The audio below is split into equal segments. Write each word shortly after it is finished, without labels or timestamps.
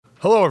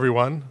Hello,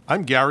 everyone.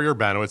 I'm Gary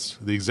Urbanowitz,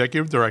 the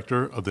Executive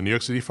Director of the New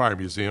York City Fire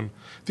Museum,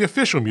 the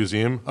official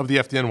museum of the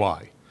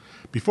FDNY.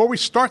 Before we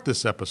start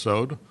this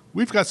episode,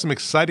 we've got some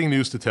exciting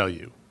news to tell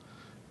you.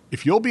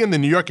 If you'll be in the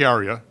New York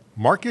area,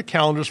 mark your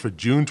calendars for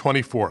June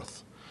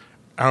 24th.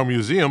 Our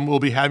museum will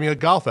be having a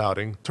golf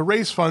outing to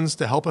raise funds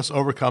to help us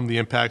overcome the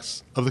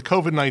impacts of the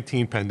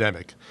COVID-19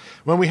 pandemic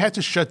when we had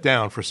to shut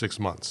down for 6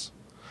 months.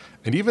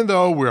 And even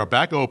though we are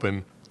back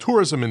open,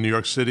 tourism in New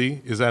York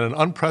City is at an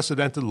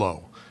unprecedented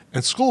low,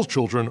 and school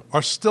children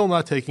are still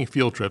not taking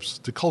field trips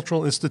to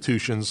cultural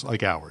institutions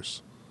like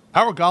ours.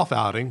 Our golf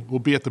outing will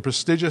be at the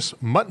prestigious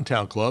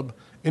Muttontown Club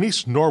in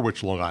East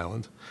Norwich, Long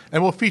Island,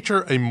 and will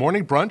feature a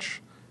morning brunch,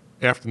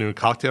 afternoon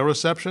cocktail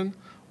reception,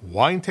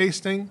 wine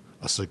tasting,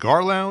 a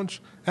cigar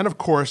lounge, and of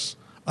course,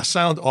 a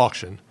sound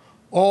auction,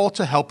 all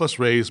to help us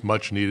raise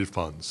much-needed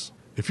funds.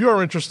 If you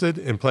are interested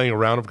in playing a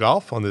round of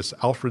golf on this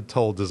Alfred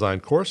Tull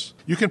designed course,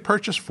 you can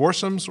purchase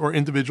foursomes or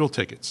individual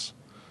tickets.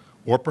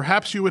 Or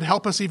perhaps you would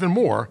help us even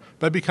more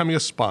by becoming a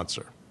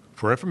sponsor.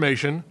 For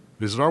information,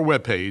 visit our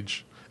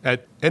webpage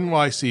at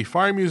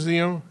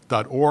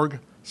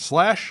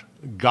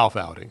nycfiremuseum.org/golf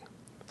outing.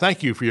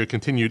 Thank you for your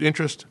continued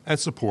interest and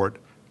support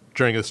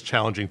during this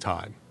challenging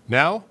time.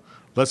 Now,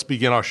 let's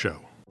begin our show.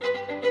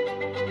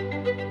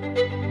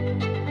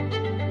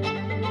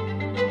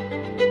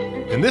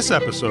 In this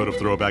episode of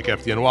Throwback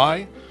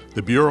FDNY,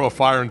 the Bureau of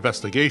Fire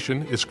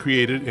Investigation is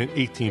created in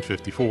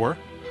 1854.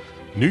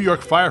 New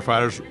York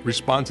firefighters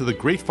respond to the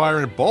Great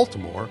Fire in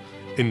Baltimore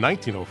in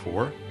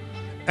 1904,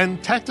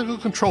 and tactical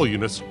control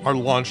units are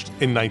launched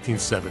in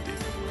 1970.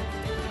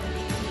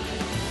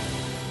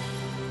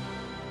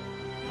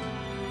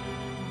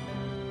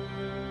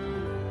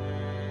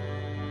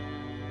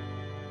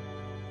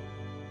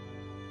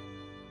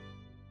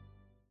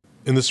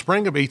 In the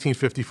spring of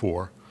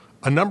 1854,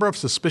 a number of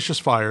suspicious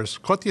fires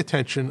caught the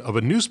attention of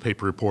a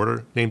newspaper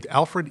reporter named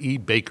Alfred E.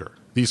 Baker.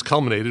 These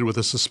culminated with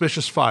a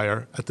suspicious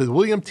fire at the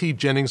William T.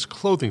 Jennings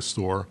clothing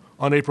store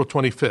on April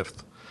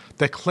 25th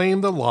that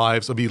claimed the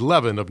lives of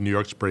 11 of New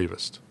York's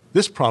bravest.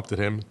 This prompted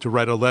him to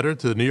write a letter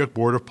to the New York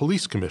Board of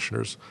Police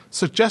Commissioners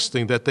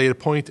suggesting that they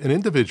appoint an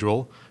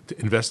individual to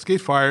investigate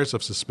fires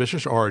of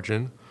suspicious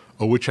origin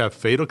or which have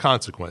fatal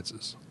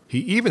consequences.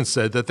 He even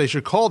said that they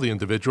should call the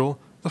individual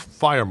the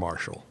fire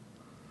marshal.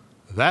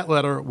 That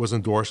letter was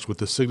endorsed with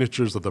the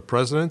signatures of the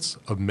presidents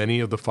of many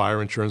of the fire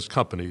insurance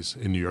companies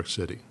in New York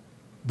City.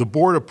 The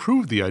board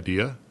approved the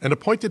idea and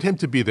appointed him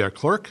to be their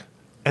clerk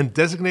and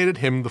designated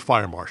him the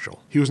fire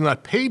marshal. He was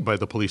not paid by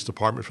the police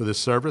department for this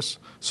service,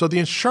 so the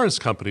insurance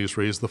companies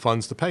raised the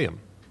funds to pay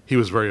him. He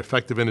was very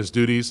effective in his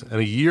duties,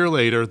 and a year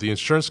later, the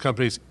insurance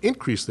companies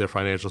increased their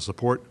financial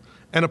support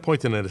and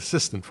appointed an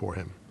assistant for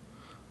him.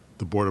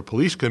 The Board of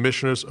Police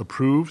Commissioners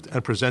approved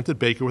and presented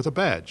Baker with a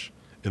badge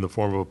in the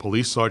form of a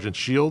police sergeant's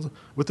shield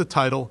with the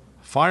title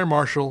Fire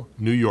Marshal,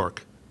 New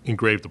York,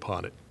 engraved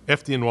upon it.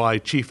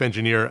 FDNY Chief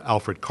Engineer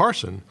Alfred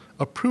Carson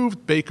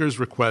approved Baker's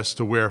request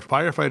to wear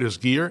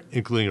firefighters' gear,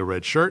 including a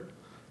red shirt,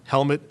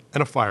 helmet,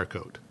 and a fire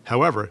coat.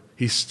 However,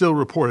 he still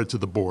reported to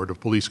the Board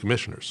of Police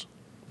Commissioners.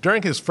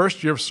 During his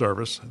first year of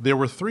service, there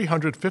were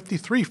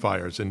 353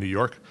 fires in New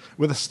York,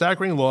 with a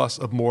staggering loss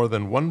of more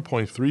than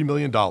 $1.3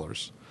 million,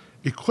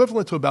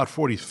 equivalent to about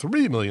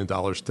 $43 million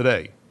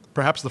today.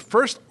 Perhaps the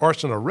first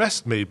arson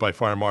arrest made by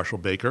Fire Marshal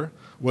Baker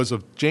was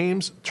of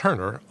James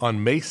Turner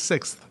on May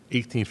 6,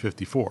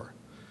 1854.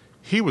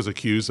 He was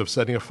accused of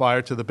setting a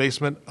fire to the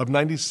basement of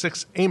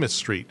 96 Amos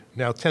Street,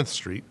 now 10th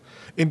Street,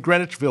 in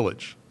Greenwich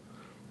Village.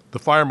 The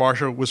fire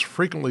marshal was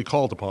frequently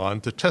called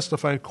upon to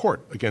testify in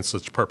court against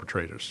such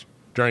perpetrators.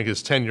 During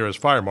his tenure as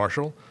fire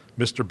marshal,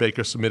 Mr.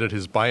 Baker submitted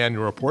his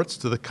biannual reports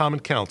to the Common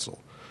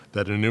Council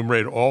that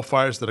enumerated all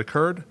fires that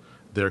occurred,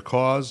 their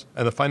cause,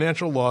 and the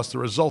financial loss that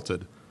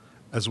resulted,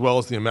 as well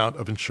as the amount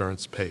of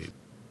insurance paid.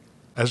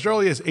 As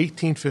early as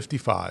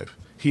 1855,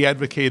 he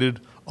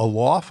advocated a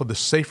law for the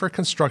safer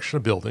construction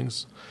of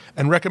buildings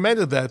and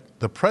recommended that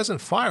the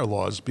present fire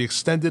laws be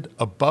extended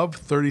above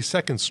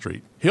 32nd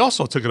Street. He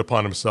also took it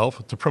upon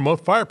himself to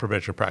promote fire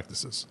prevention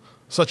practices,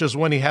 such as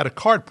when he had a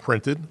card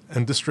printed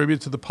and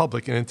distributed to the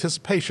public in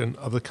anticipation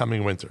of the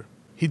coming winter.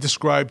 He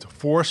described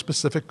 4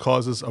 specific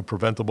causes of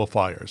preventable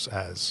fires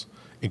as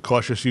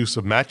incautious use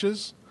of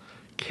matches,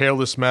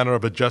 careless manner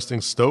of adjusting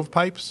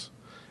stovepipes,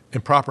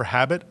 improper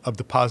habit of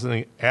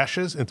depositing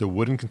ashes into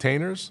wooden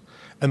containers,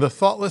 and the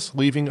thoughtless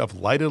leaving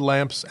of lighted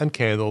lamps and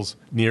candles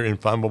near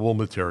inflammable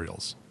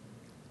materials.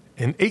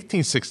 In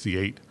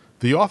 1868,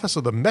 the office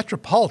of the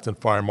Metropolitan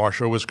Fire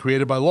Marshal was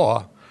created by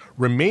law,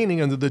 remaining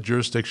under the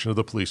jurisdiction of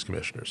the police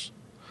commissioners.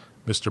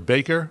 Mr.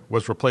 Baker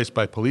was replaced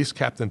by Police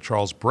Captain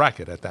Charles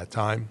Brackett at that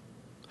time.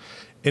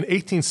 In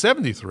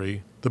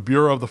 1873, the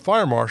Bureau of the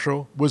Fire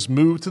Marshal was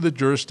moved to the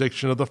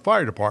jurisdiction of the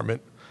Fire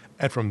Department,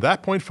 and from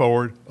that point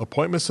forward,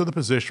 appointments to the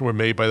position were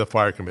made by the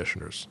fire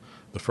commissioners.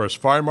 The first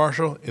fire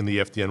marshal in the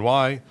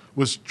FDNY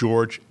was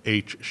George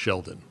H.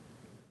 Sheldon.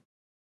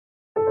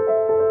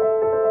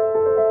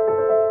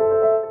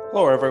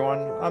 Hello,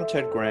 everyone. I'm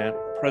Ted Grant,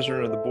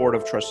 President of the Board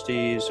of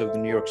Trustees of the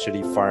New York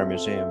City Fire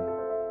Museum.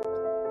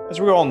 As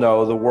we all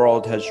know, the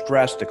world has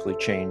drastically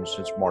changed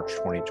since March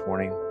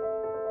 2020.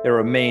 It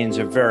remains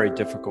a very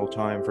difficult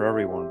time for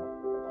everyone.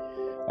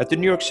 At the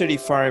New York City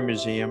Fire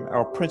Museum,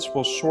 our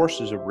principal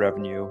sources of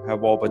revenue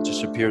have all but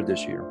disappeared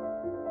this year.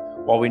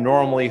 While we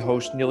normally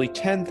host nearly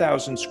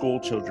 10,000 school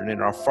children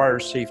in our fire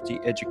safety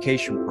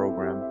education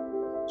program,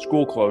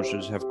 school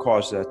closures have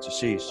caused that to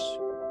cease.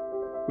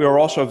 We are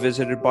also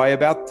visited by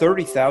about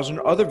 30,000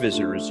 other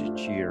visitors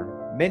each year,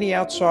 many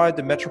outside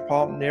the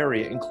metropolitan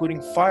area,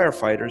 including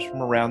firefighters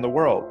from around the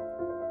world.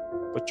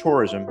 But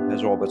tourism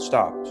has all but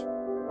stopped.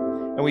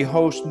 And we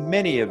host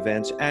many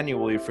events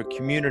annually for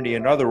community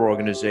and other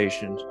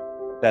organizations.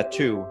 That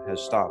too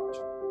has stopped.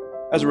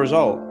 As a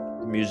result,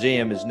 the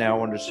museum is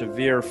now under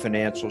severe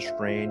financial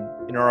strain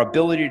in our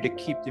ability to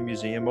keep the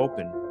museum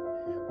open,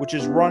 which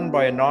is run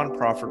by a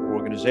nonprofit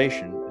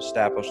organization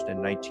established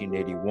in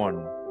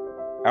 1981.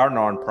 Our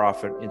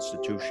nonprofit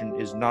institution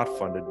is not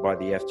funded by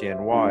the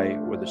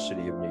FDNY or the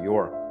City of New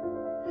York.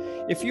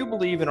 If you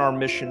believe in our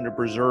mission to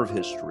preserve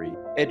history,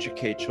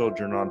 educate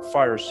children on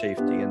fire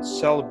safety, and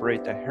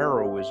celebrate the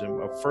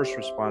heroism of first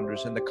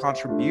responders and the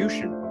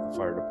contribution of the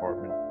fire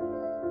department,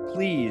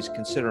 please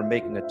consider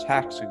making a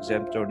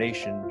tax-exempt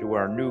donation to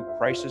our new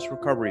Crisis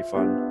Recovery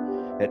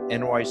Fund at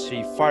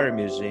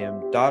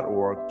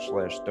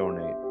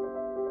nycfiremuseum.org/donate.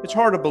 It's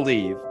hard to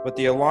believe, but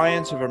the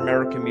Alliance of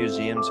American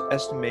Museums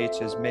estimates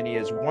as many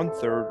as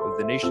 1/3 of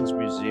the nation's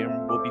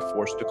museum will be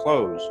forced to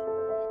close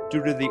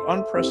due to the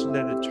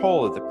unprecedented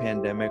toll of the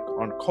pandemic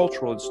on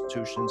cultural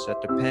institutions that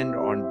depend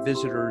on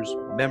visitors,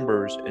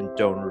 members, and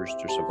donors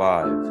to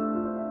survive.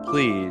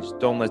 Please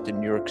don't let the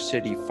New York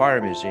City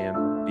Fire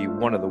Museum be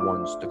one of the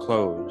ones to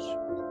close.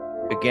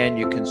 Again,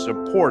 you can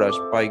support us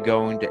by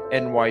going to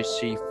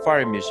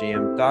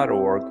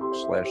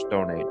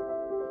nycfiremuseum.org/donate.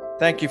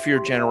 Thank you for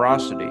your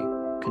generosity,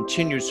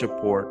 continued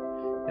support,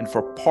 and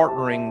for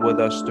partnering with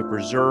us to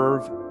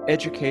preserve,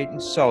 educate,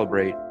 and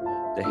celebrate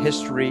the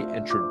history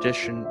and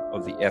tradition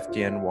of the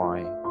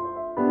FDNY.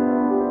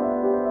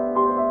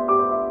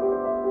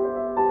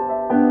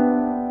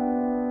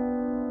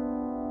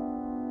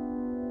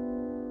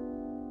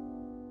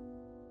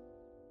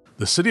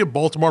 The city of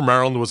Baltimore,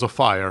 Maryland was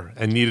afire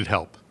and needed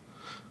help.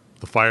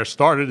 The fire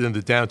started in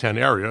the downtown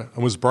area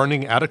and was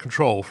burning out of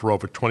control for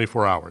over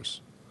 24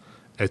 hours.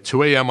 At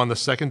 2 a.m. on the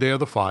second day of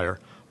the fire,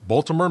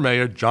 Baltimore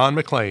Mayor John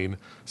McLean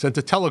sent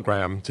a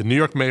telegram to New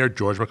York Mayor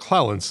George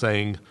McClellan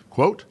saying,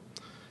 quote,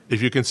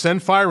 "If you can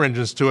send fire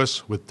engines to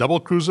us with double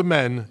crews of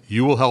men,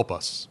 you will help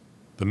us."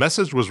 The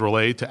message was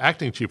relayed to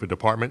Acting Chief of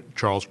Department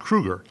Charles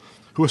Kruger,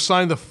 who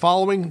assigned the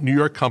following New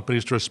York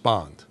companies to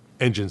respond: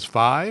 Engines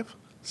 5,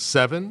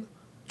 7,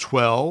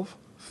 12,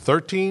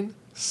 13,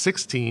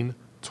 16,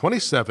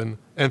 27,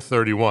 and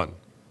 31.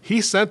 He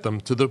sent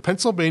them to the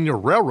Pennsylvania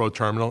Railroad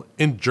Terminal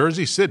in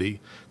Jersey City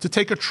to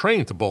take a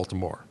train to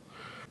Baltimore.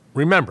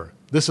 Remember,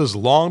 this is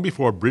long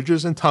before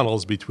bridges and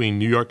tunnels between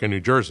New York and New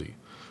Jersey,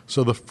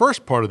 so the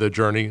first part of their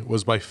journey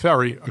was by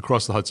ferry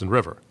across the Hudson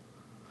River.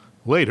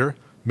 Later,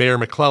 Mayor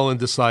McClellan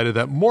decided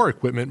that more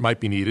equipment might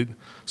be needed,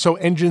 so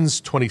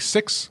engines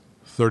 26,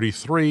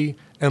 33,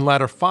 and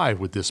ladder 5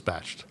 were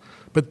dispatched,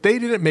 but they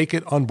didn't make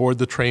it on board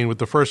the train with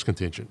the first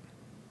contingent.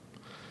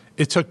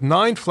 It took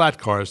 9 flat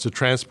cars to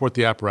transport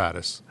the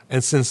apparatus,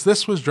 and since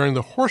this was during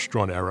the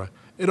horse-drawn era,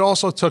 it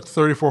also took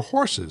 34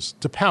 horses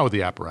to power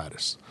the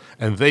apparatus,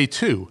 and they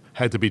too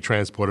had to be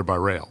transported by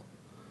rail.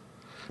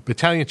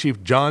 Battalion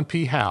Chief John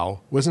P.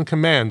 Howe was in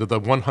command of the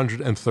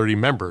 130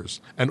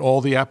 members and all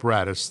the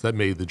apparatus that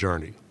made the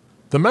journey.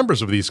 The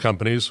members of these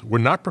companies were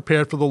not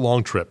prepared for the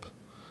long trip.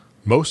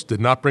 Most did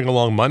not bring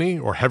along money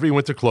or heavy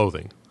winter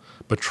clothing,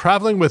 but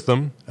traveling with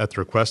them, at the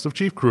request of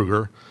Chief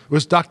Kruger,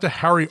 was Dr.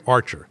 Harry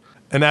Archer,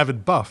 an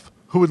avid buff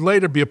who would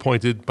later be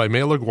appointed by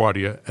Mayor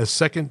LaGuardia as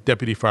second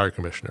Deputy Fire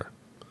Commissioner.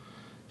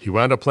 He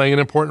wound up playing an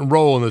important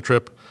role in the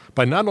trip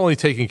by not only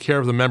taking care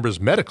of the members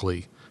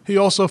medically, he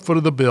also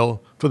footed the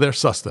bill for their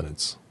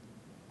sustenance.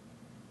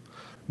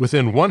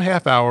 Within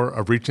 1/2 hour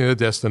of reaching their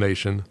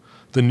destination,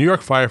 the New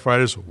York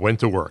firefighters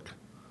went to work.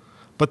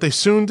 But they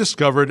soon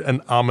discovered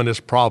an ominous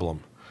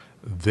problem.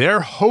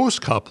 Their hose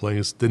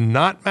couplings did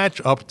not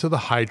match up to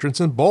the hydrants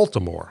in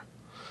Baltimore.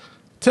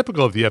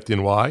 Typical of the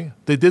FDNY,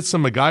 they did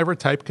some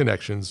MacGyver-type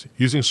connections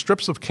using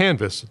strips of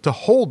canvas to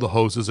hold the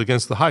hoses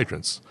against the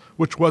hydrants,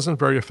 which wasn't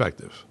very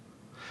effective.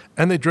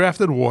 And they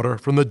drafted water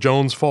from the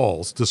Jones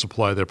Falls to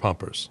supply their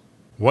pumpers.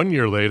 1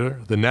 year later,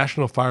 the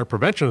National Fire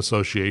Prevention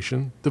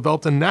Association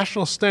developed a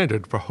national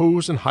standard for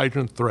hose and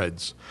hydrant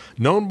threads,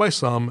 known by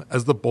some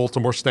as the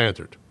Baltimore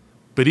Standard.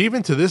 But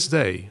even to this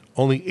day,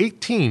 only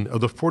 18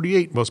 of the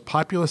 48 most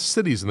populous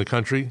cities in the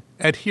country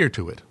adhere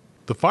to it.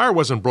 The fire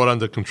wasn't brought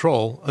under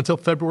control until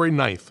February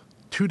 9th,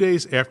 2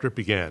 days after it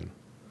began.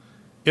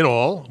 In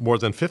all, more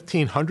than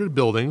 1,500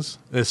 buildings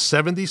in a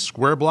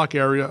 70-square-block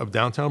area of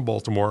downtown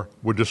Baltimore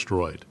were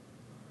destroyed.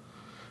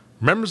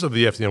 Members of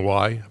the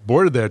FDNY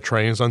boarded their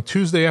trains on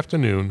Tuesday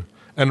afternoon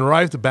and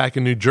arrived back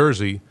in New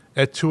Jersey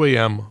at 2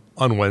 a.m.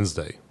 on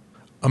Wednesday.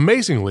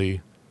 Amazingly,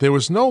 there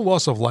was no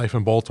loss of life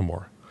in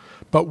Baltimore,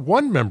 But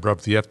one member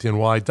of the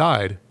FDNY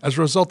died as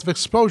a result of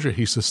exposure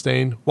he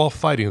sustained while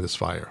fighting this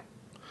fire.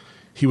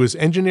 He was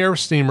engineer of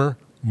steamer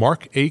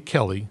Mark A.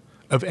 Kelly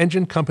of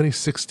Engine Company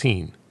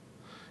 16.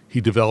 He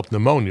developed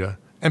pneumonia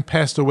and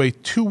passed away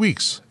 2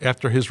 weeks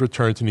after his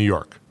return to New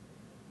York.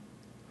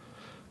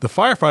 The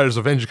firefighters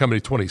of Engine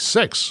Company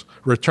 26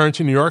 returned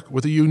to New York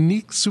with a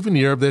unique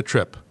souvenir of their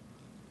trip: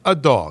 a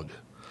dog.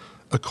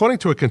 According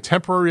to a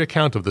contemporary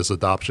account of this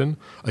adoption,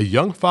 a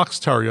young fox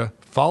terrier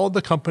followed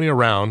the company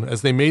around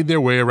as they made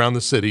their way around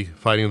the city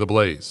fighting the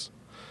blaze.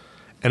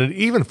 And it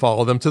even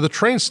followed them to the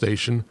train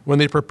station when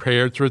they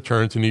prepared to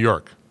return to New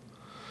York.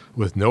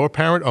 With no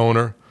apparent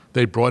owner,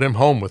 they brought him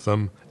home with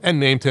them and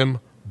named him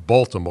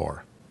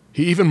Baltimore.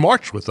 He even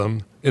marched with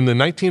them in the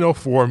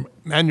 1904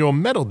 annual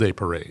Medal Day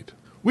Parade.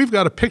 We've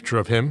got a picture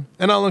of him,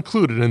 and I'll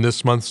include it in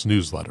this month's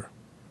newsletter.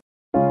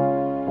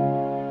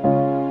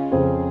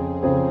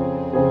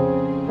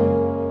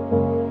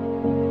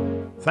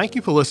 Thank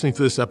you for listening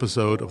to this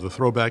episode of the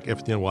Throwback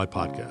FDNY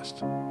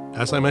podcast.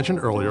 As I mentioned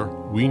earlier,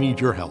 we need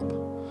your help.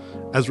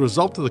 As a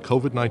result of the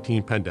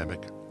COVID-19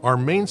 pandemic, our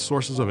main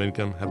sources of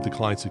income have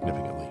declined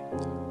significantly.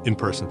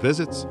 In-person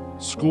visits,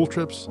 school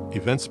trips,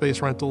 event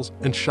space rentals,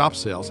 and shop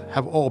sales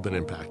have all been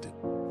impacted.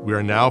 We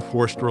are now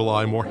forced to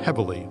rely more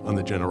heavily on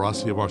the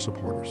generosity of our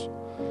supporters.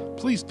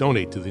 Please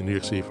donate to the New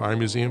York City Fire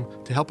Museum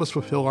to help us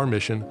fulfill our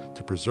mission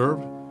to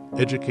preserve,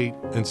 educate,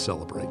 and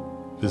celebrate.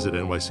 Visit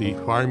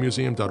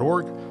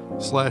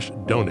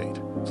nycfiremuseum.org/donate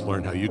to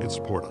learn how you can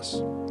support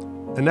us.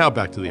 And now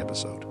back to the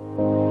episode.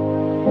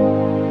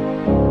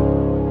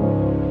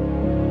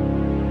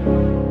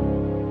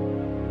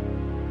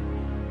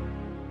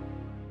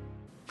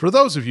 For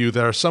those of you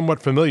that are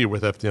somewhat familiar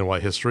with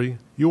FDNY history,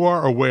 you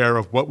are aware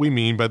of what we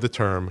mean by the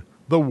term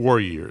the war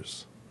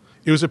years.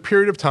 It was a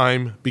period of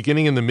time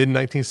beginning in the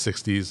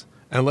mid-1960s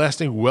and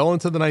lasting well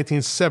into the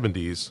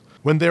 1970s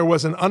when there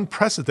was an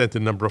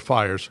unprecedented number of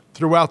fires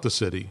throughout the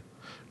city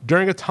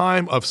during a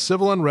time of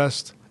civil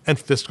unrest and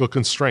fiscal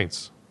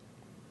constraints.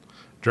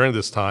 During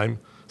this time,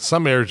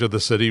 some areas of the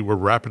city were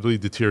rapidly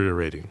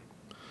deteriorating.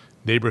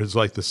 Neighborhoods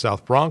like the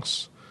South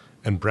Bronx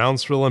and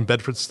Brownsville and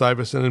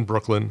Bedford-Stuyvesant in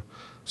Brooklyn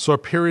saw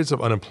periods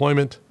of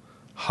unemployment,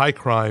 high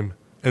crime,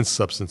 and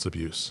substance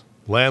abuse.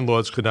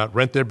 Landlords could not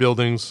rent their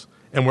buildings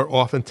and were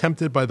often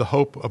tempted by the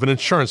hope of an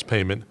insurance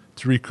payment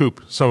to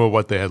recoup some of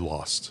what they had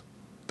lost.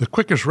 The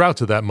quickest route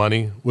to that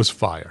money was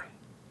fire.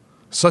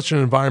 Such an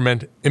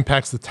environment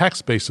impacts the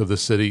tax base of the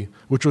city,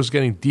 which was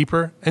getting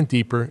deeper and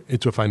deeper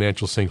into a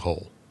financial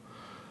sinkhole.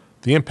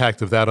 The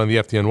impact of that on the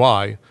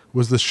FDNY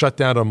was the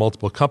shutdown of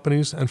multiple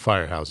companies and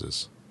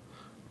firehouses.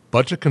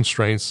 Budget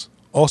constraints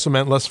also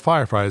meant less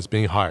firefighters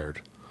being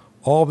hired.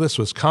 All of this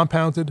was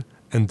compounded,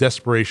 and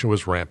desperation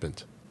was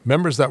rampant.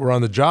 Members that were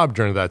on the job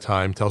during that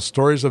time tell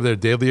stories of their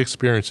daily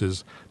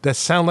experiences that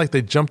sound like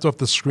they jumped off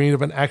the screen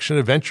of an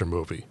action-adventure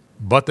movie.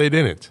 But they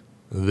didn't.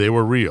 They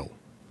were real.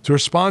 To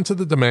respond to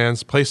the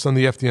demands placed on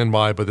the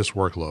FDNY by this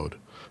workload,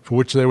 for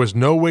which there was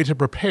no way to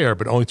prepare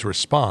but only to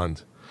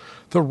respond,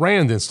 the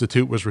RAND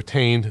Institute was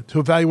retained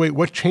to evaluate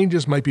what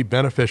changes might be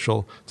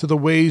beneficial to the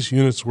ways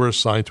units were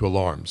assigned to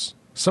alarms.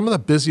 Some of the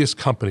busiest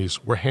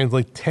companies were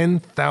handling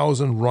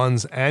 10,000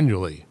 runs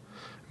annually,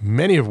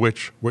 many of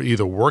which were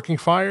either working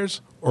fires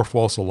or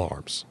false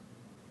alarms.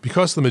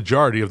 Because the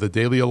majority of the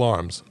daily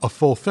alarms, a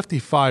full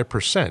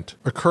 55%,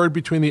 occurred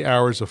between the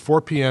hours of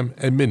 4 p.m.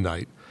 and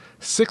midnight,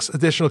 6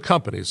 additional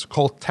companies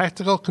called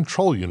Tactical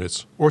Control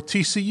Units, or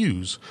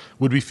TCUs,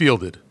 would be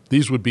fielded.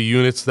 These would be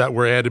units that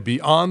were added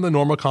beyond the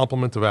normal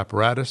complement of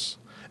apparatus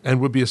and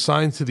would be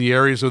assigned to the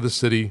areas of the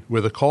city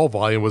where the call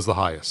volume was the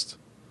highest.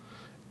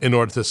 In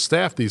order to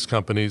staff these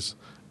companies,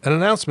 an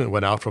announcement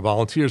went out for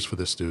volunteers for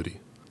this duty.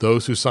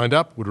 Those who signed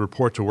up would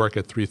report to work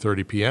at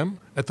 3:30 p.m.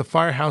 at the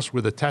firehouse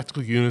where the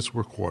tactical units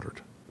were quartered.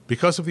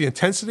 Because of the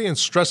intensity and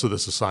stress of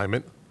this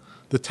assignment,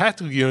 the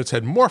tactical units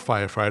had more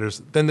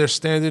firefighters than their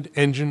standard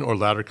engine or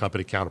ladder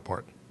company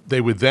counterpart. They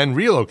would then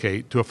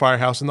relocate to a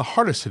firehouse in the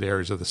hardest hit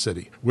areas of the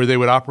city, where they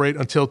would operate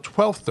until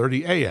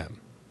 12:30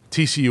 a.m.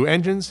 TCU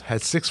engines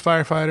had 6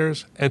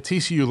 firefighters, and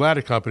TCU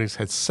ladder companies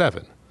had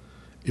 7.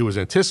 It was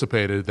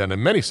anticipated that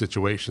in many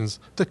situations,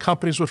 the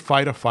companies would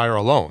fight a fire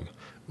alone,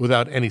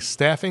 without any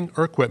staffing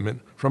or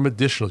equipment from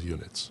additional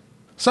units.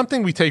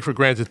 Something we take for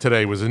granted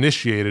today was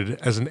initiated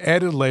as an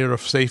added layer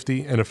of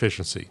safety and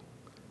efficiency: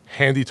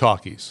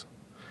 handy-talkies.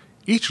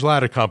 Each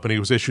ladder company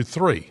was issued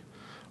 3,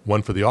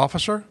 one for the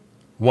officer,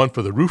 one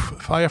for the roof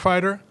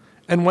firefighter,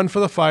 and one for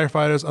the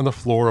firefighters on the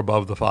floor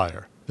above the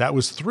fire. That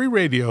was 3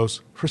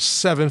 radios for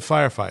 7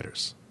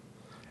 firefighters.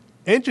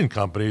 Engine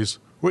companies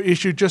were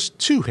issued just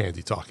 2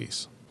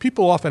 handy-talkies.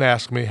 People often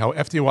ask me how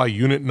FDNY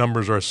unit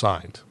numbers are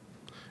assigned.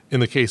 In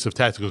the case of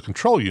tactical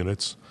control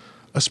units,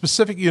 a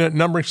specific unit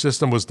numbering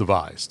system was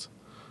devised.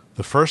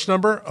 The first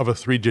number of a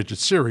 3-digit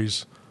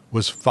series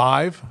was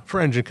 5 for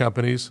engine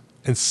companies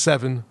and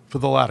 7 for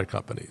the ladder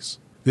companies.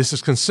 This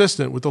is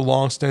consistent with the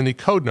long-standing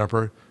code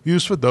number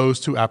used for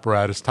those 2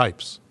 apparatus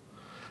types.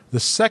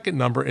 The second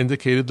number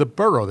indicated the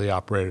borough they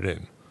operated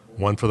in,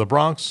 1 for the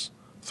Bronx,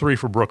 3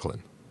 for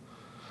Brooklyn.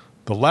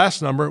 The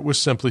last number was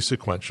simply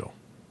sequential.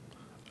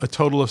 A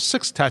total of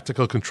 6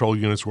 tactical control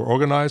units were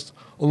organized,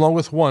 along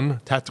with 1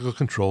 tactical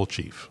control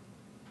chief.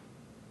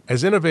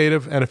 As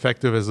innovative and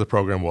effective as the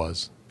program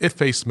was, it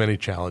faced many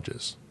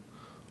challenges.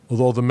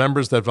 Although the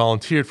members that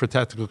volunteered for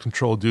tactical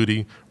control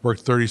duty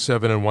worked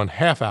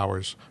 37½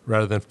 hours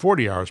rather than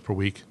 40 hours per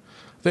week,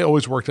 they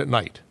always worked at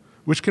night,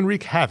 which can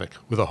wreak havoc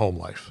with a home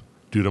life.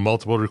 Due to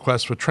multiple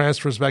requests for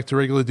transfers back to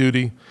regular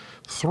duty,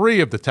 3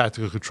 of the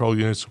tactical control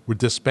units were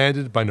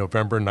disbanded by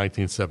November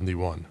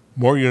 1971.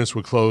 More units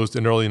were closed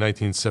in early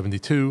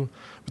 1972,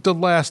 with the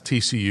last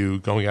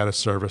TCU going out of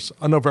service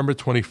on November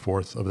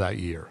 24th of that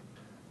year.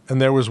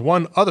 And there was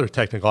one other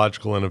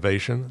technological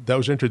innovation that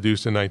was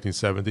introduced in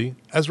 1970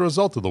 as a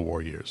result of the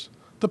war years,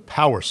 the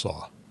power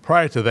saw.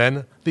 Prior to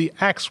then, the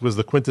axe was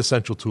the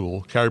quintessential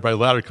tool carried by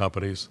ladder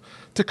companies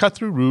to cut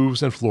through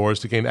roofs and floors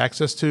to gain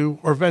access to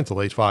or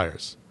ventilate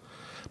fires.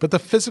 But the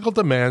physical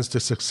demands to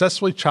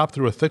successfully chop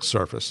through a thick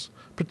surface,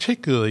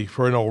 particularly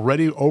for an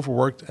already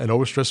overworked and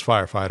overstressed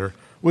firefighter,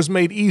 was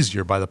made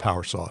easier by the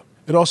power saw.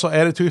 It also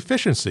added to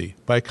efficiency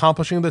by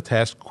accomplishing the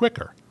task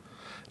quicker.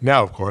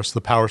 Now, of course,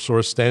 the power saw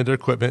is standard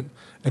equipment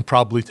and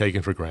probably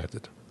taken for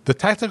granted. The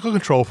Tactical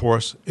Control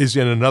Force is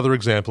yet another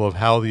example of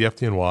how the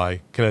FDNY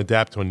can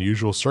adapt to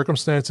unusual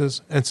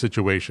circumstances and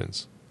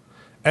situations.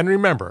 And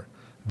remember,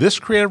 this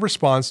creative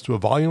response to a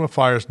volume of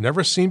fires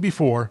never seen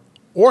before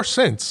or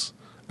since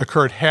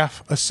occurred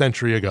half a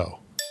century ago.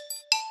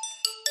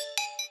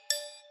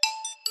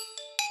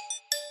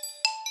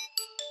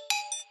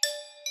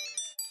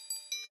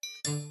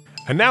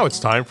 And now it's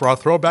time for our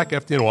Throwback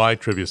FDNY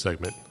trivia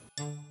segment.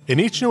 In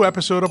each new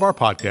episode of our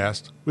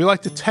podcast, we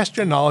like to test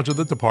your knowledge of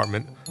the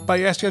department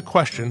by asking a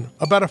question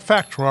about a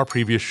fact from our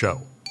previous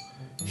show.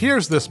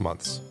 Here's this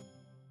month's.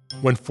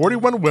 When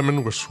 41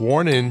 women were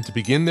sworn in to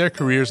begin their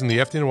careers in the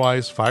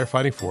FDNY's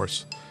firefighting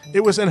force,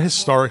 it was an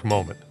historic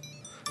moment.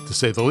 To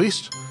say the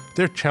least,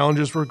 their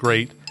challenges were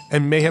great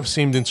and may have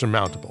seemed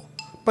insurmountable,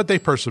 but they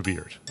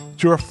persevered.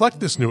 To reflect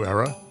this new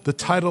era, the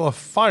title of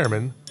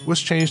fireman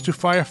was changed to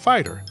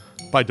firefighter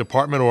by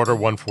Department Order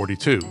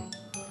 142.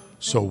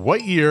 So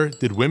what year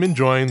did women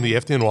join the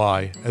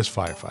FDNY as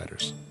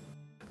firefighters?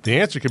 The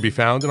answer can be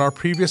found in our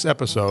previous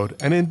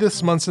episode and in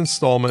this month's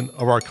installment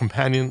of our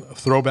companion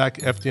Throwback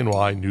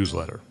FDNY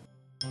newsletter.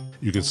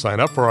 You can sign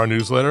up for our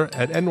newsletter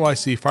at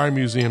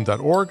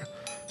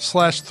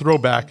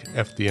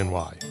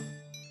nycfiremuseum.org/throwbackfdny.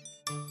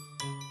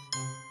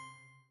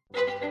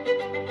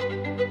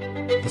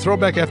 The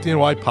Throwback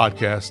FDNY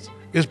podcast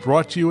is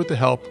brought to you with the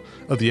help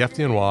of the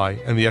FDNY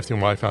and the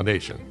FDNY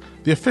Foundation,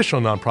 the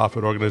official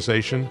nonprofit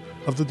organization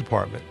of the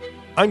department.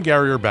 I'm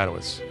Gary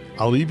Urbanowitz.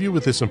 I'll leave you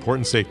with this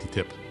important safety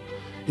tip.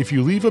 If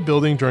you leave a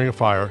building during a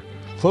fire,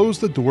 close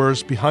the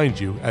doors behind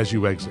you as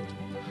you exit.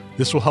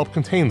 This will help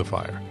contain the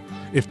fire.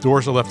 If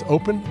doors are left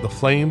open, the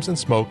flames and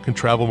smoke can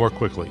travel more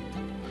quickly.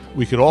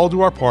 We could all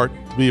do our part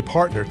to be a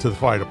partner to the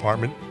fire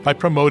department by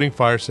promoting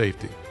fire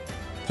safety.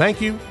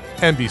 Thank you,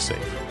 and be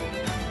safe.